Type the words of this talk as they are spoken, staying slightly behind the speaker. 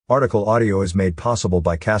Article audio is made possible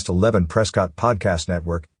by Cast 11 Prescott Podcast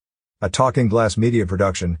Network, a Talking Glass media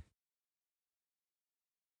production.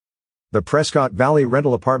 The Prescott Valley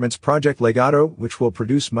Rental Apartments project Legado, which will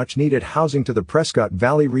produce much-needed housing to the Prescott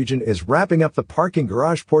Valley region, is wrapping up the parking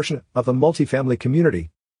garage portion of the multifamily community.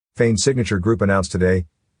 Fain Signature Group announced today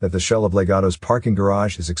that the shell of Legado's parking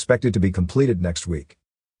garage is expected to be completed next week.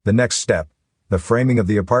 The next step, the framing of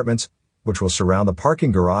the apartments, which will surround the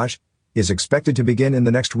parking garage, is expected to begin in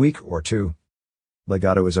the next week or two.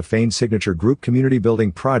 Legado is a Fain Signature Group community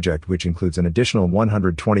building project which includes an additional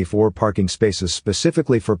 124 parking spaces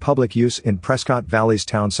specifically for public use in Prescott Valley's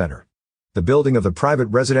town center. The building of the private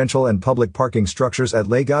residential and public parking structures at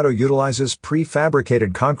Legado utilizes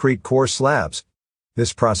prefabricated concrete core slabs.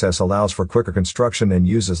 This process allows for quicker construction and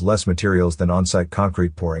uses less materials than on-site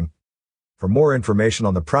concrete pouring. For more information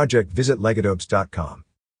on the project, visit legadopes.com.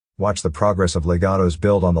 Watch the progress of Legado's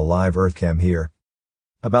build on the live Earthcam here.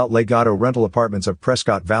 About Legado Rental Apartments of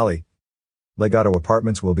Prescott Valley. Legado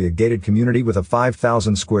Apartments will be a gated community with a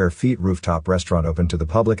 5,000 square feet rooftop restaurant open to the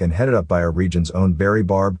public and headed up by our region's own Barry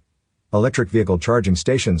Barb, electric vehicle charging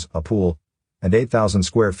stations, a pool, and 8,000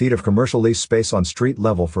 square feet of commercial lease space on street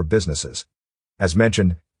level for businesses. As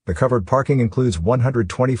mentioned, the covered parking includes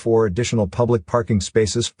 124 additional public parking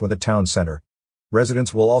spaces for the town center.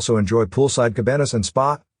 Residents will also enjoy poolside cabanas and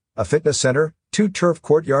spa, a fitness center, 2 turf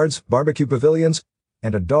courtyards, barbecue pavilions,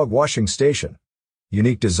 and a dog washing station.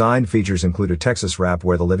 Unique design features include a Texas wrap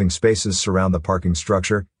where the living spaces surround the parking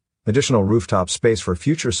structure, additional rooftop space for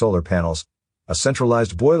future solar panels, a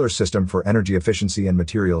centralized boiler system for energy efficiency and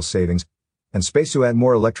materials savings, and space to add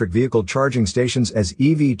more electric vehicle charging stations as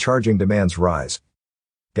EV charging demands rise.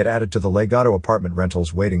 Get added to the Legado Apartment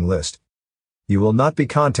Rentals waiting list. You will not be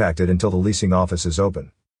contacted until the leasing office is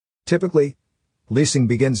open. Typically, leasing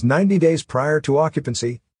begins 90 days prior to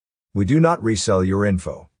occupancy. We do not resell your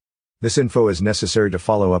info. This info is necessary to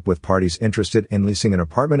follow up with parties interested in leasing an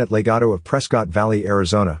apartment at Legado of Prescott Valley,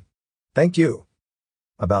 Arizona. Thank you.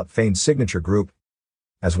 About Fain Signature Group.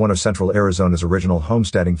 As one of Central Arizona's original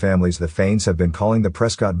homesteading families, the Fains have been calling the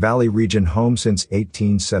Prescott Valley region home since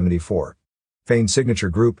 1874. Fain Signature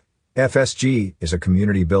Group, FSG, is a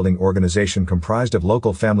community building organization comprised of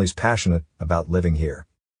local families passionate about living here.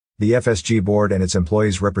 The FSG board and its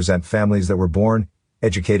employees represent families that were born,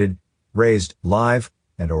 educated, raised, live,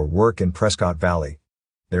 and/or work in Prescott Valley.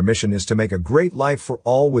 Their mission is to make a great life for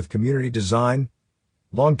all with community design,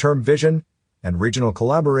 long-term vision, and regional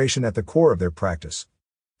collaboration at the core of their practice.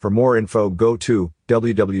 For more info, go to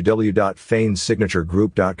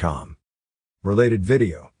www.fainsignaturegroup.com. Related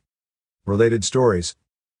video. Related stories.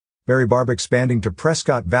 Barry Barb expanding to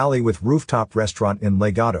Prescott Valley with rooftop restaurant in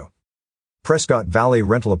Legado. Prescott Valley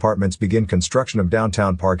Rental Apartments begin construction of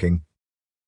downtown parking,